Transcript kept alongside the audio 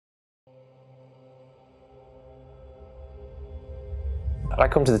I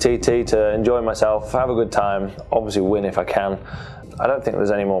come to the TT to enjoy myself, have a good time, obviously win if I can. I don't think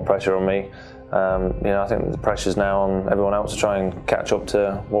there's any more pressure on me. I think the pressure's now on everyone else to try and catch up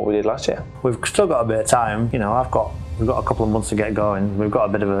to what we did last year. We've still got a bit of time. We've got a couple of months to get going. We've got a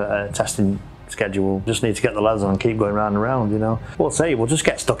bit of a testing schedule. Just need to get the lads on and keep going round and round. We'll see. We'll just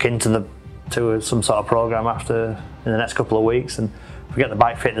get stuck into some sort of program in the next couple of weeks, and if we get the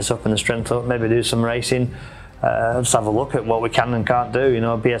bike fitness up and the strength up, maybe do some racing. Just have a look at what we can and can't do.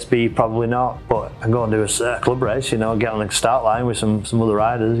 BSB probably not, but I go and do a club race. Get on the start line with some other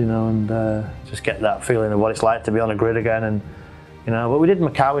riders. And just get that feeling of what it's like to be on a grid again. And but we did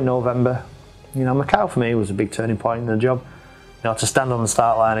Macau in November. Macau for me was a big turning point in the job. To stand on the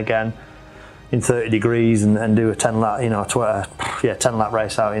start line again in 30 degrees and do a 10 lap, 10 lap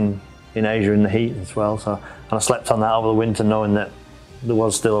race out in Asia in the heat as well. So and I slept on that over the winter, knowing that there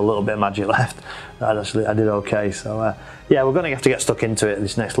was still a little bit of magic left. I did okay. So we're going to have to get stuck into it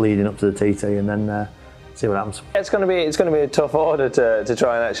this next leading up to the TT, and then see what happens. It's going to be a tough order to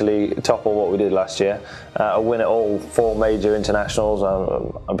try and actually topple what we did last year. I win at all 4 major internationals.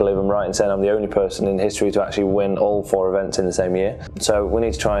 I believe I'm right in saying I'm the only person in history to actually win all 4 events in the same year. So we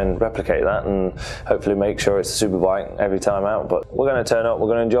need to try and replicate that and hopefully make sure it's a superbike every time out. But we're going to turn up, we're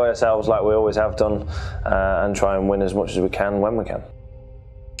going to enjoy ourselves like we always have done, and try and win as much as we can when we can.